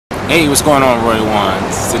Hey, what's going on, Roy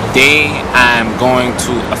Ones? Today I'm going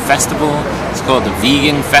to a festival. It's called the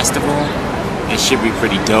Vegan Festival. It should be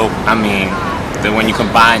pretty dope. I mean, when you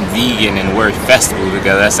combine vegan and the word festival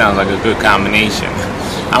together, that sounds like a good combination.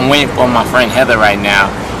 I'm waiting for my friend Heather right now.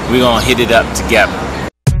 We're gonna hit it up together.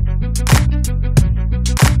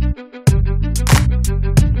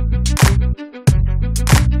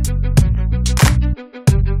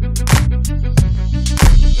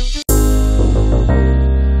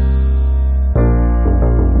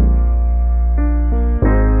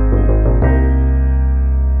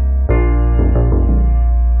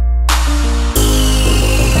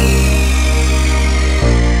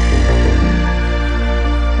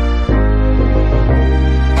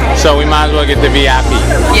 So we might as well get the VIP.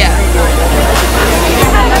 Yeah.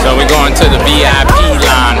 So we're going to the VIP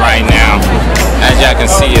line right now. As y'all can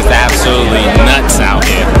see, it's absolutely nuts out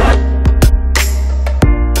here.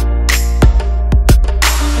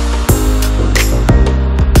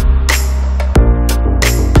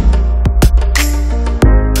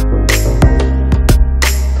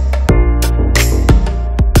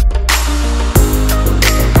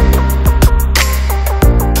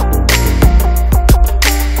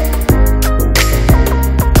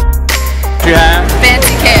 You have?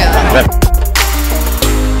 Fancy kale.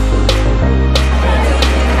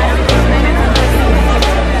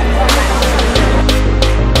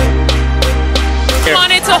 We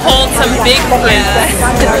wanted to hold some big fruit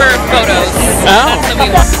for photos. Oh. That's what we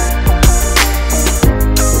want.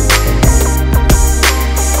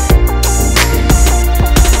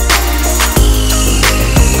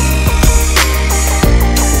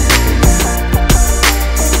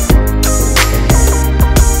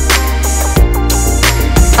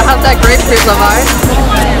 How's that grapefruit, LeVar?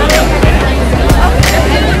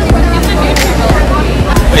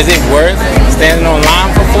 Is it worth standing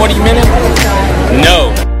online for 40 minutes?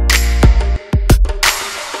 No.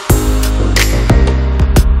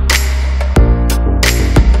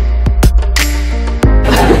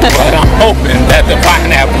 But I'm hoping that the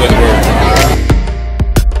pineapple is worth it.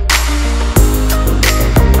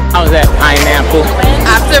 How's that pineapple?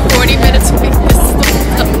 After 40 minutes, this is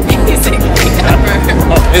the most amazing thing ever.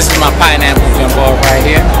 This is my pineapple jumbo right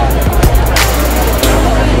here.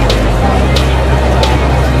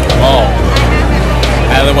 Oh,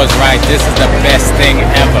 Ellen was right. This is the best thing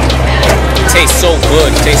ever. It tastes so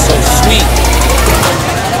good. It tastes so sweet.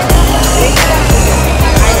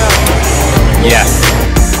 Yes.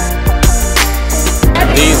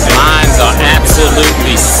 These lines are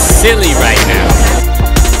absolutely silly right now.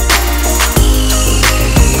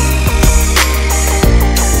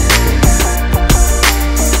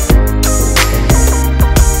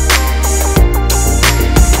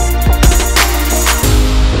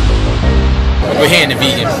 We're here in the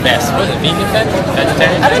Vegan Fest. What is it, Vegan Fest?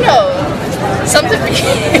 Vegetarian? I don't know. Something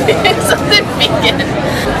vegan. Something vegan.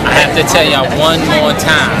 I have to tell y'all one more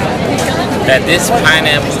time that this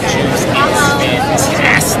pineapple juice is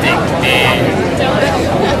fantastic, man.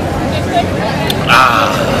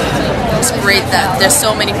 It's great that there's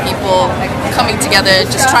so many people coming together,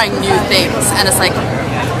 just trying new things, and it's like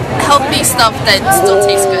healthy stuff that still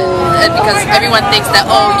tastes good. Because everyone thinks that,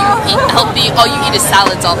 oh, you eat healthy, all you eat is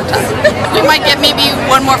salads all the time. We might get maybe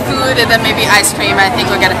one more food and then maybe ice cream. I think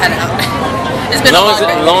we're gonna head out. It's been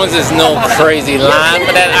As long as there's no crazy line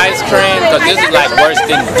for that ice cream, because this is like worse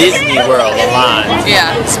than Disney World, the line.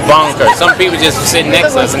 Yeah. It's bonkers. Some people just sitting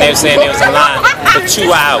next to us and they were saying there was a line for 2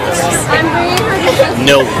 hours.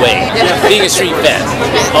 No way. Vegan Street Fest,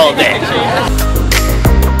 all day.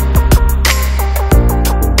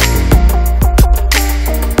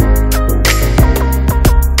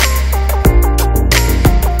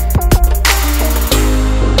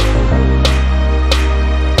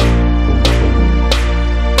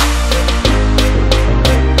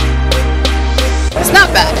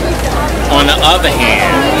 On the other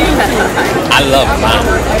hand, I love mine.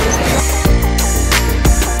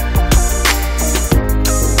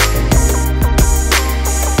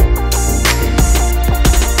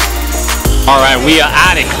 Alright, we are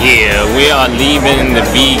out of here. We are leaving the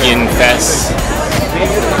Vegan Fest.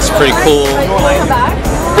 It's pretty cool.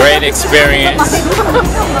 Great experience.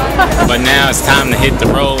 But now it's time to hit the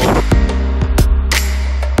road.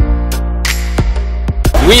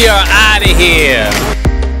 We are out of here.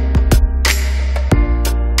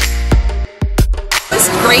 It's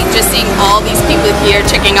great just seeing all these people here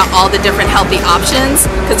checking out all the different healthy options,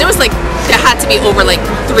 because there had to be over like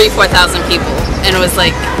 3,000-4,000 people, and it was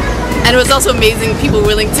like And it was also amazing, people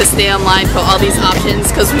willing to stay online for all these options,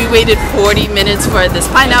 because we waited 40 minutes for this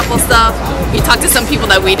pineapple stuff. We talked to some people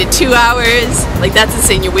that waited 2 hours. Like, that's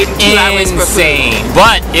insane. You're waiting 2 hours for food. Insane.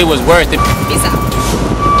 But it was worth it. Peace out.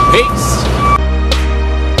 Peace.